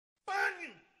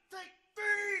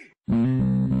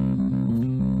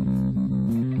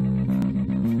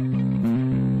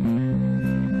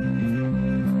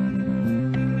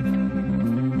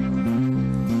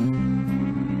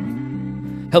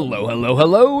Hello, hello,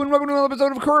 hello, and welcome to another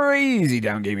episode of Crazy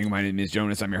Town Gaming. My name is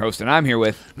Jonas. I'm your host, and I'm here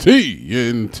with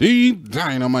TNT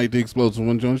Dinomight, the explosive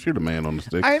one. Jonas, you're the man on the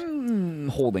stick. I'm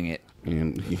holding it.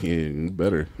 And yeah,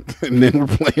 better. And then we're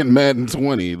playing Madden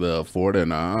 20, the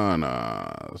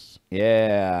 49ers.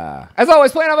 Yeah. As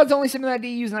always, playing offense only, sim that D,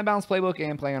 using that balanced playbook,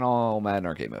 and playing all Madden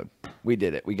arcade mode. We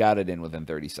did it. We got it in within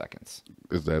 30 seconds.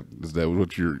 Is that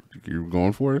what you're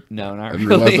going for? No, not I really.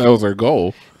 realized that was our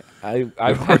goal. I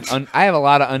have a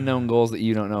lot of unknown goals that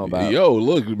you don't know about. Yo,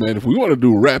 look, man, if we want to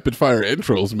do rapid fire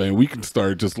intros, man, we can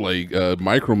start just like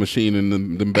micro machining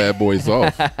them bad boys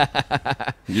off.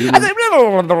 You know?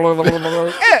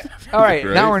 All right,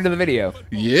 now we're into the video.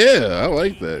 Yeah, I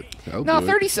like that. No,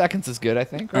 30 seconds is good, I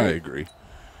think. Right? I agree.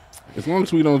 As long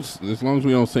as we don't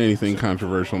say anything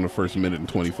controversial in the first minute and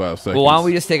 25 seconds. Well, why don't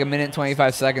we just take a minute and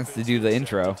 25 seconds to do the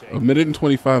intro? A minute and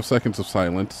 25 seconds of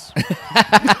silence.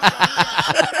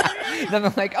 Then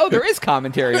I'm like, oh, there is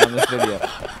commentary on this video.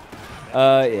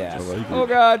 Yeah. Like oh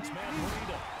God.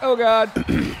 Oh God.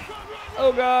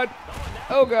 Oh God.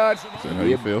 Oh God. Is that how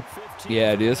you feel?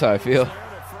 Yeah, dude, that's how I feel.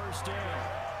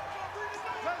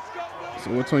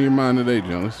 So what's on your mind today,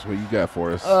 Jonas? What you got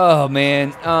for us? Oh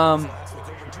man.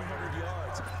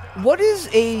 What is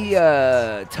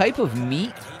a type of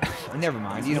meat? Never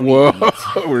mind. You don't eat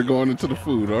meat. We're going into the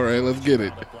food. All right, let's get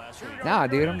it. Nah,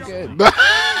 dude, I'm good.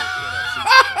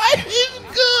 He's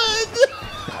good.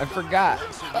 I forgot.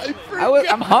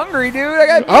 I'm hungry, dude. I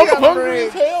got. I'm hungry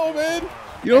as hell, man.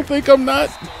 You don't think I'm not?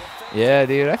 Yeah,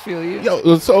 dude, I feel you.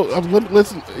 Yo, so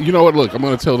listen. You know what? Look, I'm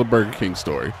gonna tell the Burger King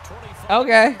story.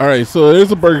 Okay. All right, so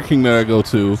there's a Burger King that I go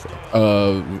to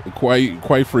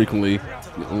quite frequently.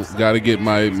 Got to get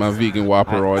my vegan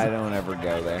Whopper on. I don't ever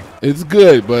go there. It's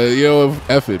good, but you know,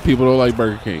 F it. People don't like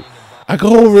Burger King. I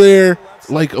go over there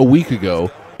like a week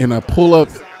ago, and I pull up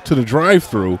to the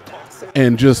drive-thru,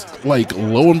 and just like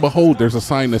lo and behold, there's a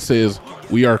sign that says,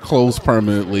 "We are closed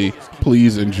permanently.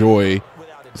 Please enjoy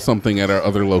something at our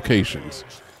other locations."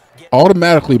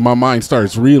 Automatically, my mind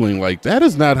starts reeling like, that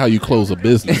is not how you close a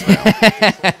business now.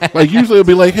 Like, usually it'll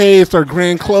be like, hey, it's our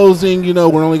grand closing. You know,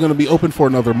 we're only going to be open for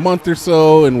another month or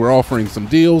so, and we're offering some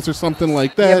deals or something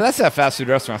like that. Yeah, but that's a fast food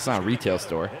restaurant. It's not a retail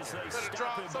store.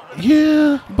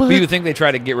 Yeah, but you would think they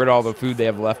try to get rid of all the food they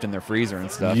have left in their freezer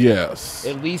and stuff. Yes.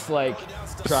 At least, like,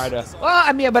 try to. Well,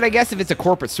 I mean, but I guess if it's a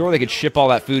corporate store, they could ship all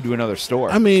that food to another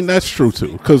store. I mean, that's true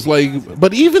too. Because, like,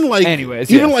 but even like,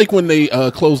 like when they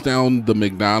closed down the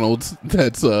McDonald's,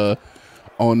 that's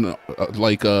on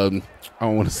like I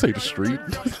don't want to say the street.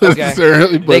 Okay.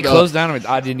 But, they closed down.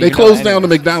 I didn't. They closed down the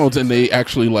McDonald's and they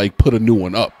actually like put a new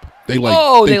one up. They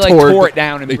like they tore it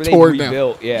down and they tore it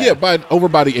down. Yeah, over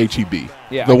by the HEB.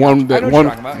 Yeah, the one that one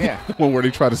yeah. one where they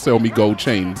try to sell me gold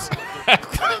chains.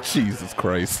 Jesus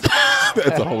Christ,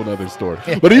 that's a whole other story.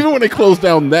 But even when they closed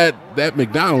down that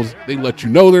McDonald's, they let you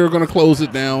know they were going to close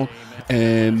it down,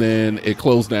 and then it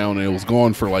closed down and it was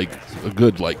gone for like a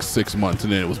good 6 months,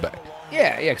 and then it was back.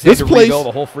 Yeah, because they had to rebuild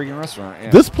the whole freaking restaurant.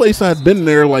 Yeah. This place, I'd been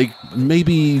there like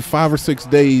maybe 5 or 6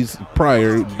 days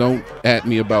prior. Don't at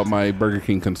me about my Burger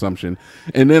King consumption.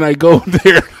 And then I go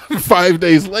there 5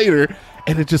 days later,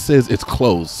 and it just says it's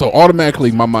closed. So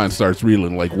automatically my mind starts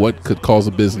reeling, like, what could cause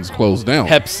a business close down?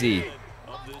 Pepsi.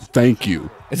 Thank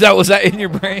you. Was that in your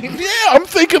brain? Yeah, I'm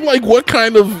thinking, like, what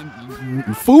kind of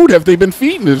food have they been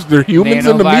feeding? Is there humans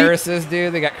in the meat? Nanoviruses,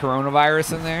 dude. They got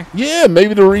coronavirus in there. Yeah,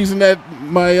 maybe the reason that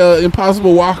my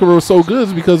Impossible Whopper was so good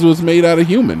is because it was made out of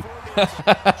human.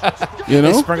 You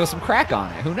know, they sprinkle some crack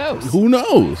on it. Who knows? Who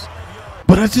knows?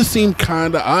 But it just seemed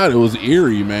kind of odd. It was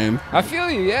eerie, man. I feel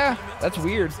you. Yeah, that's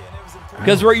weird.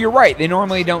 Because you're right. They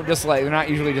normally don't just like. They're not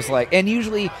usually just like. And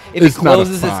usually, if it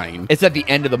closes, it's at the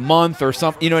end of the month or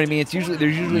something. You know what I mean?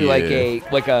 There's usually like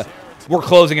a. We're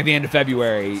closing at the end of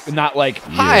February, not like,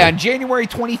 hi, on January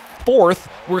 24th,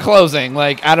 we're closing,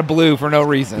 like, out of blue for no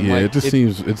reason. Yeah, like,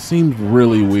 it seems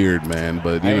really weird, man.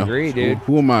 But, you know, agree, dude.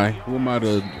 Who am I? Who am I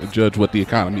to judge what the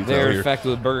economy's out here? They're affected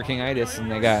with Burger King-itis,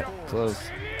 and they got closed.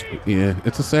 Yeah,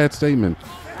 it's a sad statement.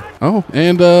 Oh,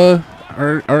 and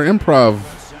our improv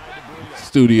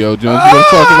studio, Jones, you want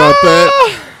to talk about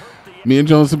that? Me and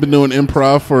Jones have been doing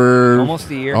improv for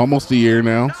almost a year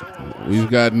now.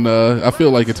 We've gotten, I feel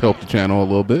like it's helped the channel a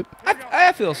little bit.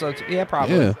 I feel so too. Yeah,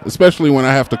 probably. Yeah, especially when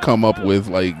I have to come up with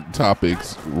like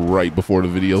topics right before the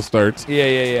video starts.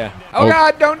 Yeah. Oh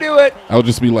God, don't do it. I'll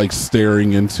just be like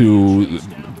staring into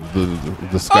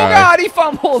the sky. Oh God, he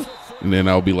fumbled. And then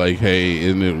I'll be like, hey,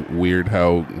 isn't it weird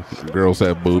how girls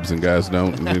have boobs and guys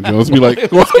don't? And then Jones be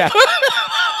like, what?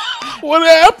 What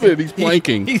happened? He's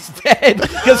planking. He's dead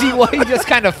because he just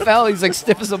kind of fell. He's like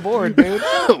stiff as a board, dude.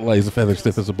 Light as a feather,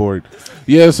 stiff as a board.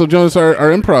 Yeah, so Jonas, our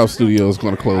improv studio is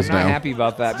going to close down. I'm not happy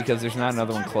about that because there's not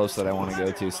another one close that I want to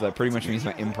go to. So that pretty much means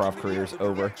my improv career is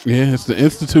over. Yeah, it's the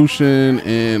Institution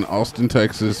in Austin,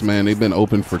 Texas. Man, they've been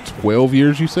open for 12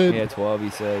 years, you said? Yeah, 12,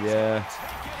 you said, yeah.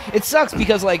 It sucks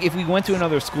because, like, if we went to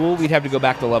another school, we'd have to go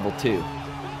back to level 2.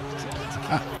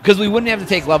 Because we wouldn't have to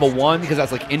take level 1 because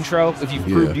that's like intro. If you've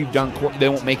proved you've done, they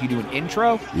won't make you do an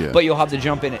intro, but you'll have to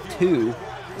jump in at 2. What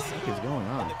the heck is going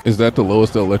on? Is that the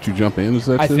lowest they'll let you jump in? Is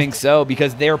that I think so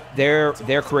because their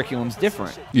curriculum's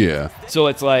different. Yeah. So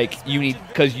it's like you need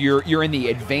because you're in the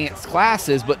advanced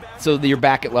classes, but so you're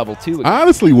back at level 2 again. I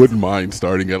honestly wouldn't mind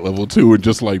starting at level 2 and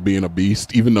just like being a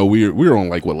beast, even though we're on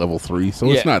like level 3,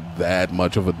 so it's not that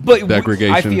much of a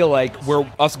degradation. I feel like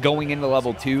us going into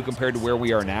level 2 compared to where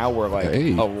we are now, we're like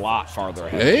a lot farther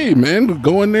ahead. Hey man,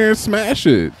 go in there and smash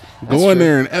it. Go in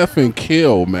there and effing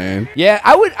kill, man. Yeah,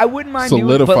 I wouldn't mind doing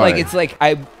it, but like it's like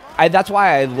that's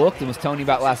why I looked and was telling you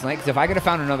about last night, because if I could have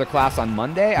found another class on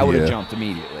Monday, I would have jumped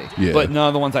immediately. Yeah. But none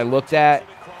of the ones I looked at,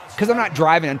 because I'm not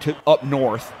driving up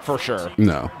north for sure.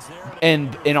 No.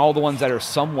 And all the ones that are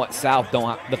somewhat south,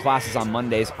 the classes on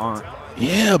Mondays aren't.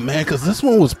 Yeah, man, because this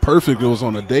one was perfect. It was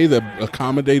on a day that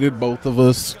accommodated both of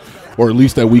us, or at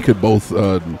least that we could both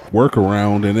work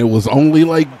around, and it was only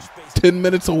like 10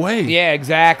 minutes away. Yeah,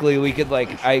 exactly. We could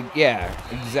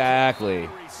exactly.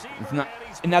 It's not.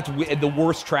 And that's the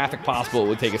worst traffic possible. It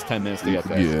would take us 10 minutes to get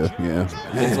there. Yeah.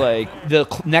 It's like the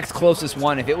next closest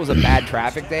one, if it was a bad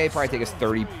traffic day, it'd probably take us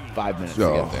 35 minutes to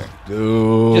get there.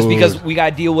 Dude. Just because we got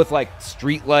to deal with like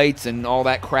street lights and all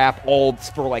that crap all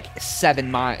for like 7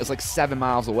 miles. It's like 7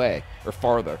 miles away or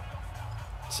farther.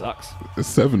 Sucks.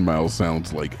 7 miles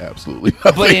sounds like absolutely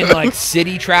nothing. But in like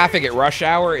city traffic at rush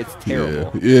hour, it's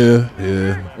terrible. Yeah.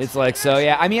 It's like, so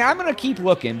yeah, I mean, I'm going to keep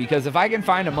looking because if I can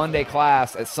find a Monday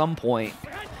class at some point,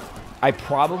 I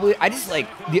just like,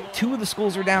 2 of the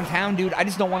schools are downtown, dude. I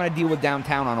just don't want to deal with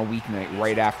downtown on a weeknight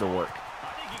right after work.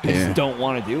 I just don't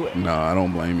want to do it. No, I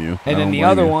don't blame you. And then the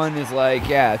other one is like,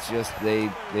 it's just they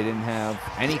didn't have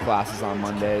any classes on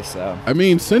Monday, so. I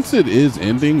mean, since it is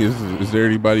ending, is there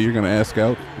anybody you're going to ask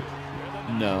out?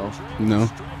 No.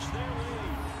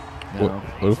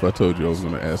 What if I told you I was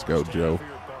going to ask out Joe?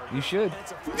 You should.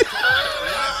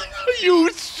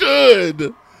 You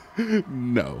should.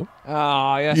 No.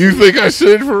 Oh, yeah. You think I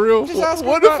should for real?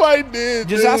 What if I did?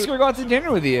 Just ask her to go out to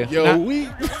dinner with you. Yo,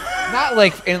 not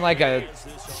like in like a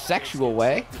sexual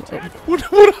way. What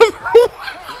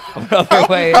other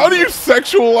way? How do you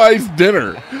sexualize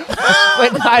dinner?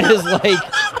 But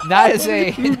not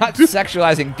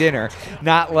sexualizing dinner.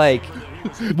 Not like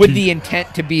with the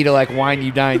intent to be to like wine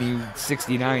you dine you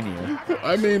 69 you.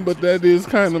 I mean, but that is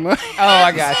kind of nice. Oh,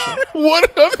 I got you.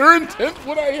 What other intent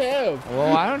would I have?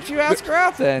 Well, why don't you ask her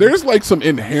out then? There's like some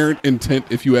inherent intent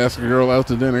if you ask a girl out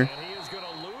to dinner.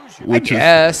 I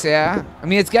guess, yeah. I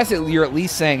mean, it's you're at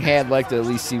least saying, hey, I'd like to at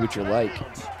least see what you're like.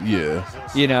 Yeah.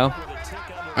 You know?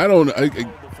 I don't.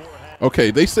 Okay,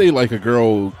 they say like a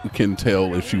girl can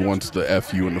tell if she wants to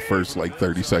F you in the first like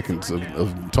 30 seconds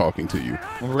of talking to you.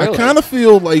 Really? I kind of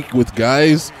feel like with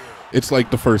guys, it's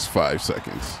like the first 5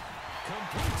 seconds.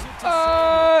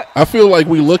 I feel like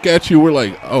we look at you, we're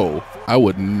like, oh, I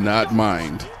would not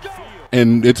mind.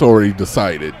 And it's already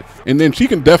decided. And then she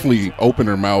can definitely open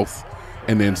her mouth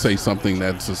and then say something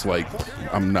that's just like,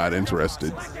 I'm not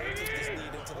interested.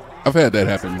 I've had that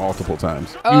happen multiple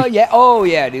times. Oh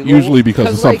yeah, dude. Usually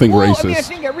because of something racist. I mean, I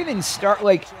think everything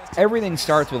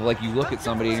starts with like you look at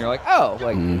somebody and you're like, oh,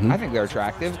 like I think they're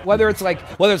attractive. Whether it's like,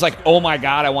 oh my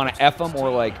god, I want to F them, or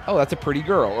like, oh, that's a pretty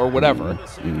girl, or whatever,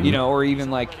 you know, or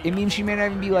even like, it means she may not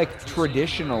even be like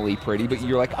traditionally pretty, but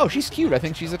you're like, oh, she's cute, I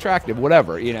think she's attractive,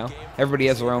 whatever, you know. Everybody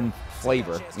has their own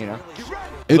flavor, you know.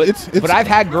 But I've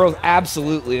had girls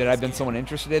absolutely that I've been someone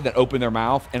interested in that open their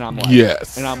mouth and I'm like,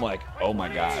 yes, and I'm like, oh my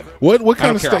god. What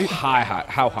kind of statement?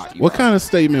 How hot you? What kind of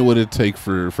statement would it take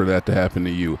for that to happen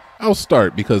to you? I'll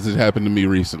start because it happened to me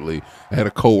recently. I had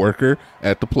a coworker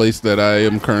at the place that I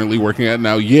am currently working at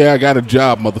now. Yeah, I got a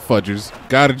job, motherfudgers.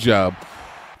 Got a job.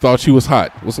 Thought she was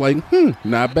hot. Was like,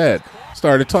 not bad.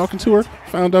 Started talking to her.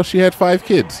 Found out she had 5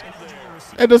 kids.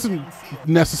 That doesn't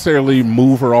necessarily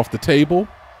move her off the table.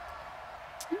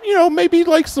 You know, maybe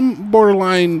like some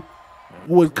borderline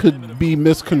what could be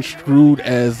misconstrued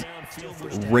as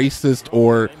racist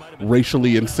or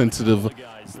racially insensitive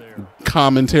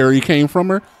commentary came from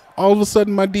her. All of a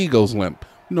sudden, my D goes limp.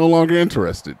 No longer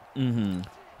interested.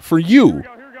 For you,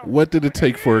 what did it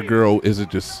take for a girl? Is it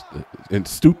just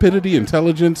stupidity,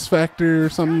 intelligence factor, or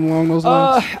something along those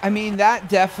lines? I mean, that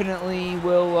definitely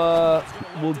will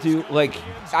do. Like,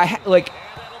 God,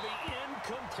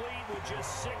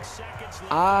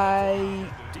 I'm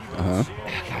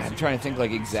trying to think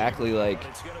like exactly like.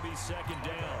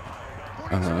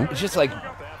 It's just like,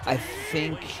 I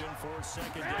think.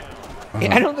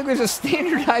 I don't think there's a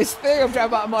standardized thing.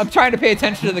 I'm trying to pay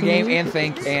attention to the game and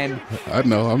think. And I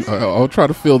know. I'll try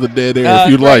to fill the dead air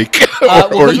if you like. Well,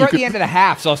 we're at the end of the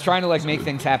half, so I was trying to like make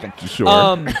things happen. Sure.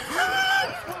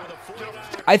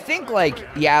 I think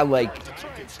like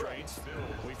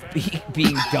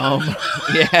being dumb.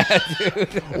 Yeah,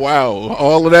 dude. Wow,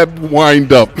 all of that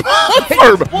wind up.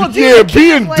 Well, dude,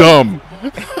 being dumb. No,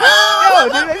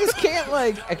 dude, I just can't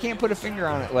I can't put a finger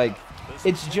on it. Like,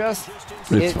 it's just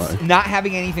it's not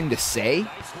having anything to say.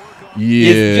 Yeah.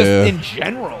 It's just in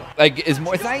general. Like, it's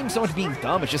not even so much being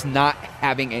dumb, it's just not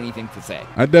having anything to say.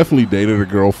 I definitely dated a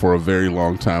girl for a very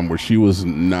long time where she was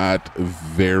not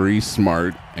very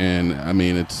smart, and I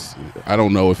mean, I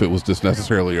don't know if it was just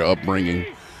necessarily her upbringing,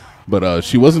 but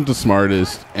she wasn't the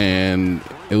smartest, and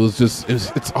it was just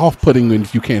it's off-putting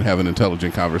if you can't have an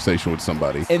intelligent conversation with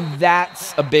somebody. And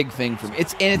that's a big thing for me.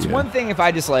 It's one thing if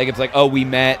I just it's like, oh, we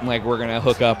met and like we're gonna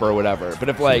hook up or whatever. But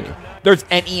if there's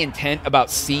any intent about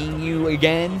seeing you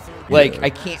again, like I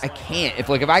can't. If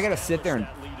I gotta sit there and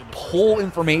pull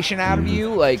information out of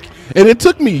you, and it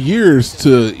took me years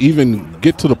to even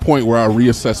get to the point where I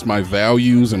reassess my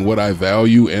values and what I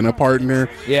value in a partner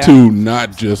to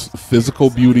not just physical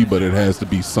beauty, but it has to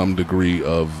be some degree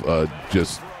of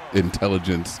just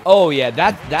intelligence. Oh yeah,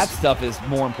 that stuff is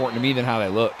more important to me than how they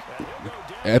look.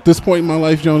 At this point in my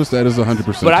life, Jonas, that is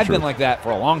 100%. But I've been like that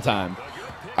for a long time.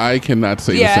 I cannot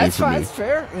say the same for me. That's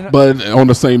fair. You know? But on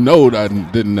the same note, I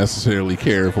didn't necessarily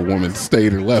care if a woman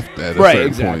stayed or left at a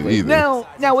certain point either. Now,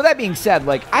 with that being said,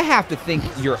 I have to think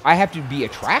I have to be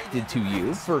attracted to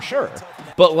you for sure.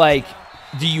 But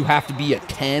do you have to be a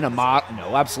 10, a mod?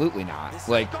 No, absolutely not.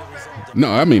 No,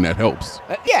 I mean that helps.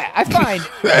 Yeah, I find,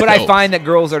 I find that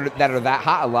girls that are that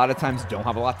hot a lot of times don't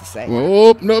have a lot to say.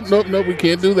 Oh, nope, we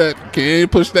can't do that. Can't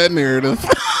push that narrative.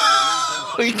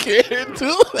 We can't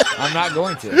do that. I'm not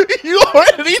going to. You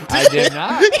already did. I did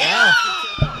not. Yeah.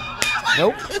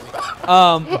 Nope.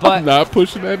 But I'm not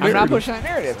pushing that narrative. I'm not pushing that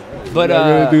narrative. But I'm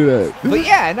not gonna do that. But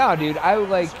yeah, no, dude. I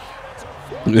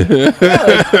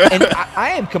and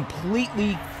I am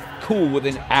completely cool with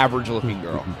an average-looking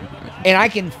girl, and I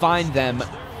can find them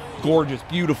gorgeous,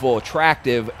 beautiful,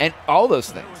 attractive, and all those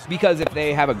things because if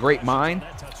they have a great mind,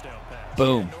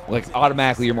 boom,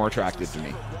 automatically you're more attractive to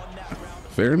me.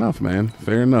 Fair enough, man.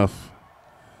 Fair enough.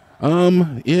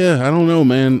 Yeah, I don't know,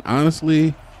 man.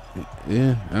 Honestly,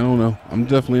 yeah, I don't know. I'm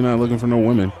definitely not looking for no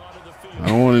women. I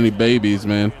don't want any babies,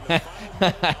 man.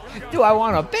 Do I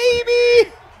want a baby?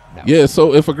 No. Yeah,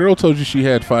 so if a girl told you she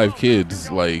had 5 kids,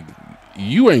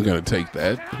 you ain't gonna take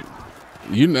that.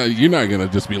 You're not gonna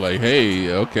just be like,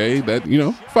 hey, okay, that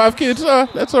 5 kids,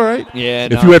 that's all right. Yeah.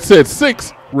 If you had said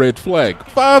 6, red flag.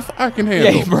 5, I can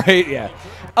handle. Yeah, right. Yeah.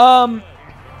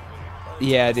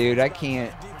 Yeah, dude, I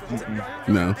can't.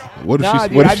 No. What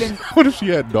if she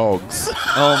had dogs?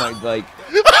 Oh my,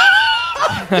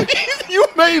 You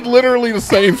made literally the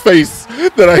same face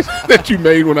that you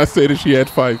made when I said that she had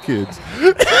 5 kids.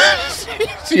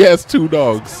 She has 2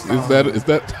 dogs. Is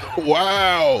that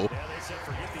wow?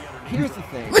 Here's the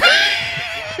thing.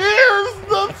 Here's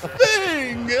the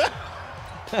thing.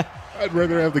 I'd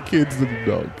rather have the kids than the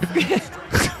dog.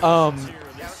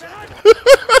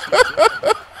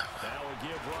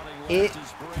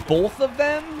 Both of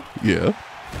them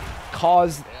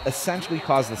essentially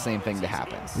cause the same thing to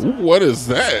happen. What is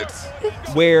that?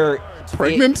 Where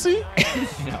pregnancy?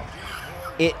 No.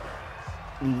 It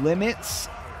limits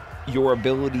your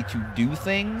ability to do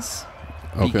things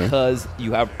because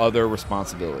you have other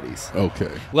responsibilities.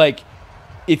 Okay.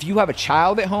 If you have a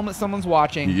child at home that someone's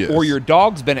watching or your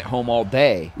dog's been at home all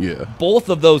day, both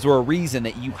of those are a reason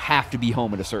that you have to be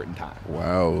home at a certain time.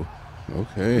 Wow.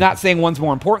 Okay. Not saying one's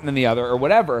more important than the other or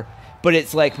whatever, but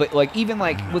it's even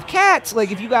with cats,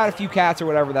 if you got a few cats or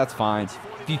whatever, that's fine.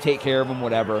 If you take care of them,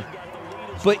 whatever.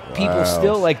 But people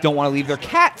still don't want to leave their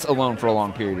cats alone for a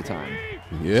long period of time.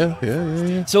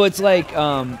 Yeah. So it's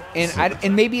and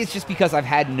maybe it's just because I've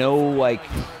had no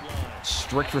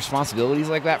strict responsibilities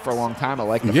like that for a long time. I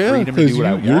like the freedom to do what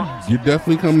I want. You're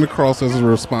definitely coming across as a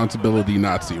responsibility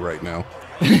Nazi right now.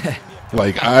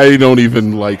 I don't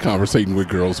even like conversating with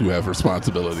girls who have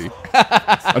responsibility.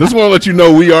 I just want to let you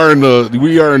know we are in the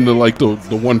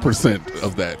 1%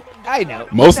 of that. I know.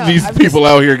 Most of these people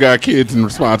out here got kids and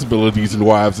responsibilities and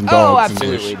wives and dogs. Oh,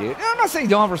 absolutely, dude. I'm not saying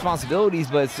don't have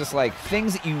responsibilities, but it's just like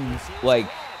things that you like.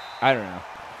 I don't know.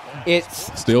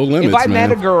 It's still limits. If I man.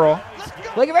 met a girl,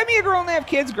 like if I meet a girl and they have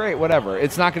kids, great, whatever.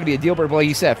 It's not going to be a deal breaker. But like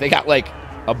you said, if they got like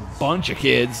a bunch of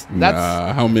kids,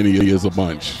 that's how many is a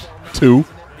bunch? 2.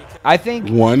 I think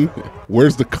 1.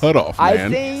 Where's the cutoff, man? I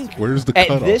think where's the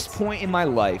cutoff? At this point in my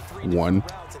life,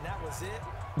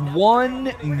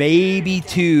 1, maybe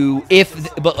 2.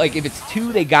 But like if it's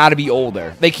 2, they got to be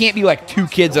older. They can't be like 2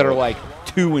 kids that are like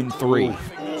 2 and 3.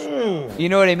 You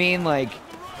know what I mean? Like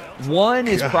 1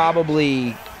 is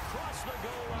probably.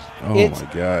 Oh my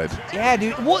God! Yeah,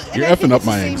 dude. Well, you're effing up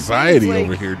my anxiety like,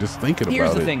 over here just thinking about it.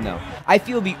 Here's the thing, though. I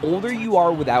feel the older you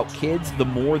are without kids, the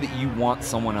more that you want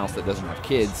someone else that doesn't have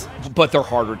kids, but they're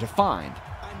harder to find.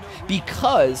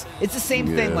 Because it's the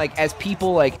same thing, like, as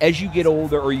people, like, as you get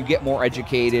older or you get more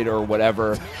educated or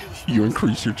whatever. You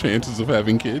increase your chances of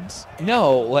having kids?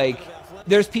 No, like,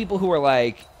 there's people who are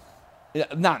like,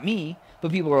 not me,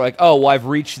 but people are like, oh, well, I've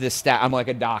reached this stat. I'm like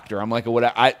a doctor. I'm like a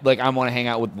whatever. I want to hang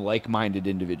out with like-minded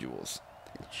individuals.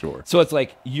 Sure. So it's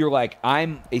like, you're like,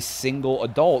 I'm a single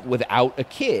adult without a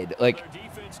kid. Like,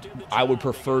 I would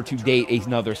prefer to date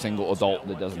another single adult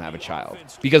that doesn't have a child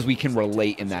because we can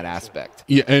relate in that aspect.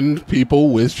 Yeah, and people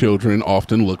with children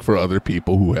often look for other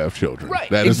people who have children.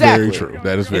 Right. That is very true.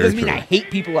 That is very true. It doesn't mean I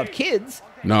hate people who have kids.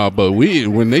 No, but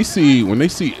when they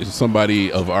see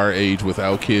somebody of our age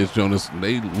without kids, Jonas,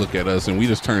 they look at us and we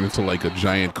just turn into like a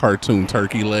giant cartoon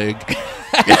turkey leg.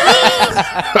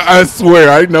 I swear,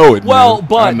 I know it. Well,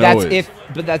 man.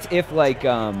 but that's if like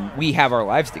we have our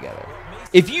lives together.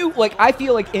 If you like, I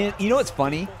feel like you know what's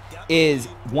funny is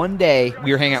one day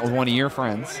we were hanging out with one of your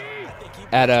friends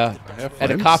at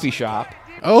a coffee shop.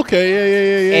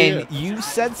 Okay, yeah. And you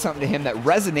said something to him that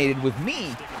resonated with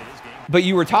me. But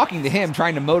you were talking to him,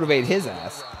 trying to motivate his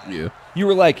ass. Yeah. You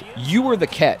were like, you were the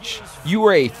catch. You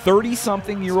were a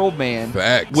 30-something-year-old man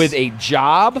with a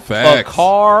job, a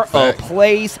car, a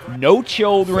place, no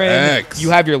children.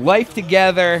 You have your life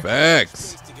together.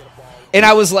 And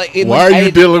I was like, why are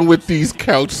you dealing with these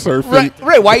couch surfing?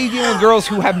 Right. Why are you dealing with girls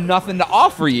who have nothing to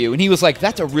offer you? And he was like,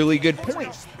 that's a really good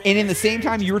point. And in the same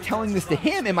time you were telling this to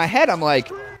him, in my head, I'm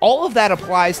like, all of that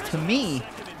applies to me.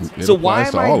 So why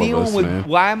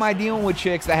am I dealing with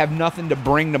chicks that have nothing to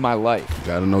bring to my life? You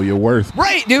gotta know your worth.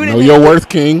 Right, dude. Know your worth,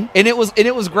 king. And it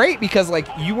was great because like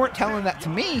you weren't telling that to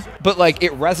me, but like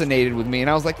it resonated with me and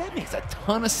I was like, that makes a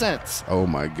ton of sense. Oh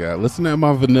my God. Listen to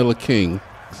my vanilla king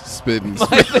spitting.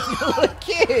 My vanilla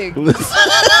king.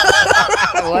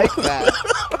 I like that.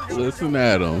 Listen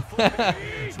at him.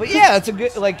 But yeah, it's a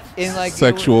good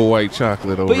sexual white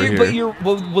chocolate over here.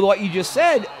 But with what you just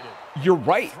said, you're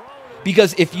right.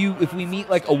 Because if we meet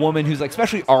like a woman who's like,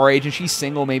 especially our age, and she's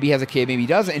single, maybe has a kid, maybe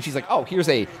doesn't, and she's like, oh, here's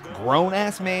a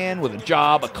grown-ass man with a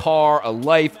job, a car, a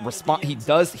life,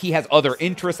 he has other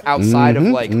interests outside of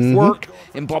like work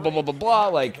and blah, blah, blah, blah, blah.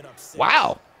 Like,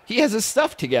 wow, he has his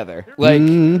stuff together. Like,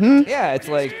 yeah, it's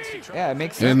like, yeah, it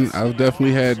makes sense. And I've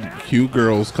definitely had cute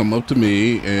girls come up to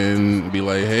me and be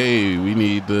like, hey, we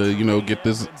need to, get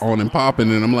this on and popping.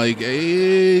 And I'm like,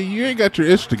 hey, you ain't got your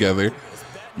ish together.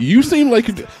 You seem like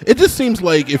it just seems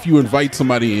like if you invite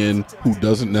somebody in who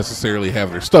doesn't necessarily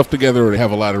have their stuff together or they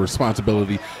have a lot of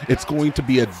responsibility, it's going to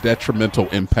be a detrimental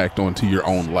impact onto your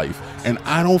own life. And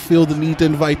I don't feel the need to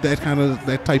invite that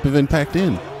type of impact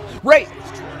in. Right.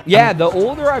 Yeah, the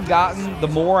older I've gotten, the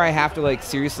more I have to like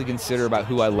seriously consider about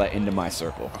who I let into my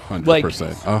circle. 100%. Like,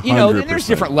 100%. There's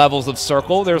different levels of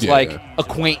circle. There's like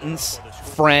acquaintance,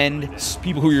 friend,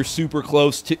 people who you're super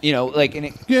close to, but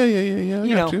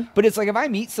it's like if I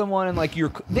meet someone and like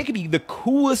they could be the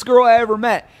coolest girl I ever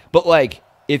met, but like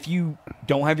if you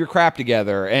don't have your crap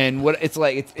together and what it's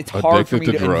like it's hard for me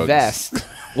to invest.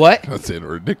 What? That's it,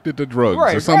 or addicted to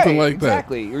drugs or something like that.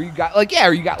 Exactly. Or you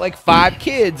got like 5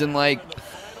 kids and like.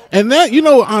 And that,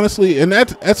 honestly, and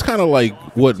that's kind of like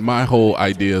what my whole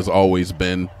idea has always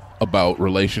been about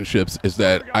relationships is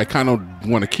that I kind of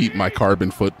want to keep my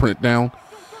carbon footprint down.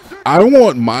 I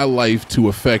want my life to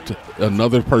affect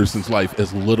another person's life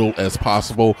as little as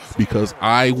possible because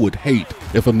I would hate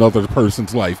if another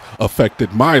person's life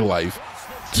affected my life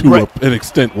to an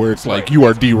extent where it's like you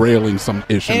are derailing some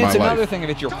issue in my life. And it's another thing if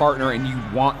it's your partner and you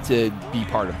want to be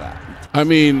part of that. I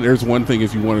mean, there's one thing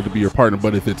if you wanted to be your partner,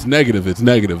 but if it's negative, it's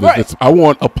negative. Right. If I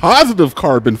want a positive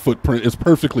carbon footprint, it's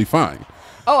perfectly fine.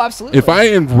 Oh, absolutely. If I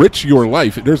enrich your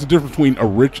life, there's a difference between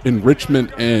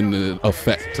enrichment and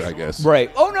effect, I guess.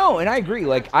 Right. Oh, no, and I agree.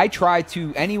 Like, I try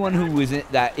to, anyone who is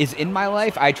in my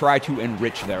life, I try to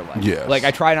enrich their life. Yes. Like,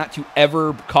 I try not to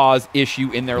ever cause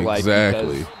issue in their life.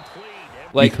 Exactly.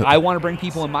 Like, I want to bring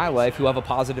people in my life who have a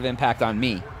positive impact on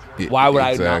me. Why would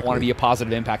I not want to be a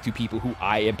positive impact to people who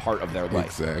I am part of their life?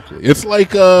 Exactly. It's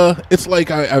like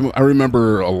I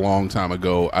remember a long time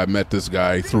ago I met this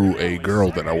guy through a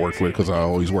girl that I worked with because I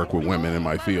always work with women in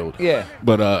my field. Yeah.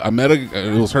 But I met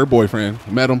it was her boyfriend.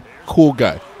 Met him, cool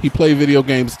guy. He played video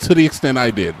games to the extent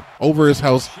I did. Over his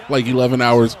house, like 11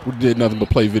 hours, we did nothing but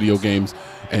play video games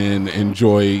and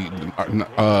enjoy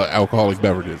alcoholic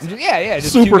beverages. Yeah,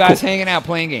 just super two guys cool. Hanging out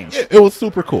playing games. It was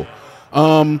super cool.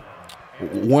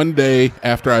 One day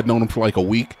after I'd known him for like a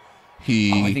week, I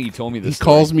think you told me this. He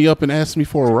calls me up and asks me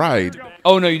for a ride.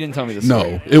 Oh no, you didn't tell me this.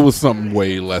 No, it was something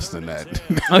way less than that.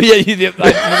 Oh yeah, you did.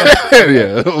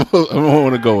 Yeah, I don't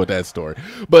want to go with that story.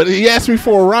 But he asked me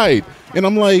for a ride, and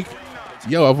I'm like,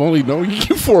 yo, I've only known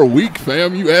you for a week,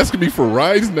 fam. You asking me for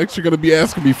rides? Next, you're gonna be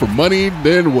asking me for money.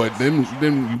 Then what? Then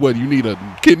what? You need a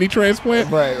kidney transplant?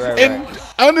 Right. And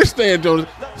I understand, Jonas.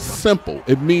 Simple.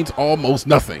 It means almost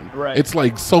nothing. Right. It's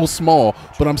like so small,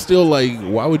 but I'm still like,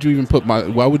 why would you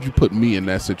put me in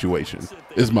that situation?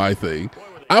 Is my thing.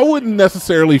 I wouldn't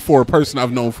necessarily, for a person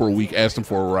I've known for a week, ask them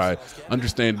for a ride.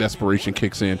 Understand desperation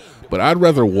kicks in, but I'd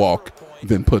rather walk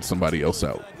than put somebody else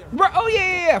out. Oh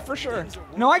yeah, for sure.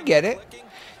 No, I get it.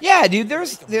 Yeah, dude.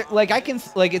 It's like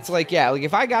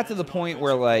if I got to the point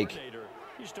where like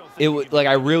it would like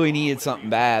I really needed something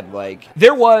bad, like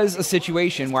there was a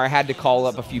situation where I had to call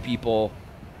up a few people,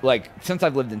 like since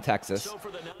I've lived in Texas,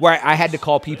 where I had to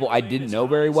call people I didn't know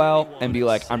very well and be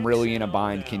like, I'm really in a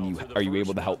bind. Are you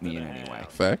able to help me in any way?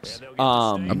 Facts.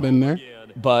 I've been there.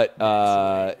 But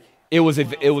the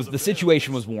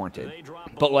situation was warranted.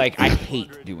 But like I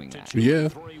hate doing that. Yeah.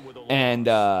 And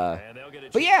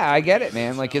but yeah, I get it,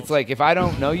 man. Like it's like if I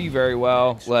don't know you very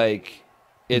well, like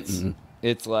it's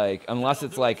like unless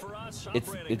it's like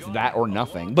it's that or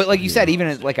nothing. But like you said,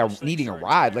 even like needing a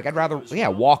ride, like I'd rather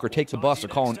walk or take the bus or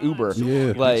call an Uber.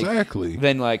 Yeah, like, exactly.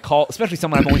 Than like call, especially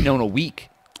someone I've only known a week.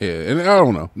 Yeah, and I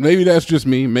don't know. Maybe that's just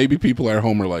me. Maybe people at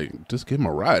home are like, just give him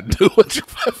a ride, dude. What's your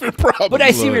fucking problem? But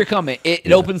I see where you're coming.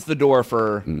 It opens the door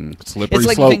for slippery It's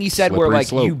like slope. the thing you said where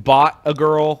like you bought a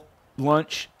girl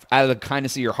lunch out of the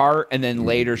kindness of your heart, and then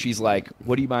later she's like,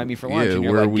 "What do you buy me for lunch?" Yeah, and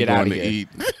you're where like, are we "Get out going of to here." eat?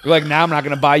 You're like, "Now I'm not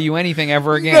going to buy you anything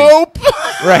ever again." Nope.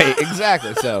 Right,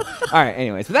 exactly. So, all right.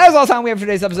 Anyway, so that is all the time we have for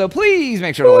today's episode. Please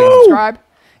make sure to like and subscribe.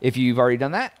 If you've already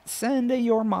done that, send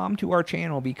your mom to our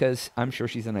channel because I'm sure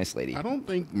she's a nice lady. I don't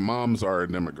think moms are a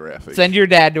demographic. Send your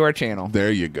dad to our channel.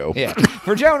 There you go. Yeah.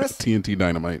 For Jonas, TNT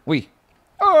Dynamite. we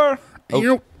are.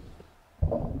 Oh.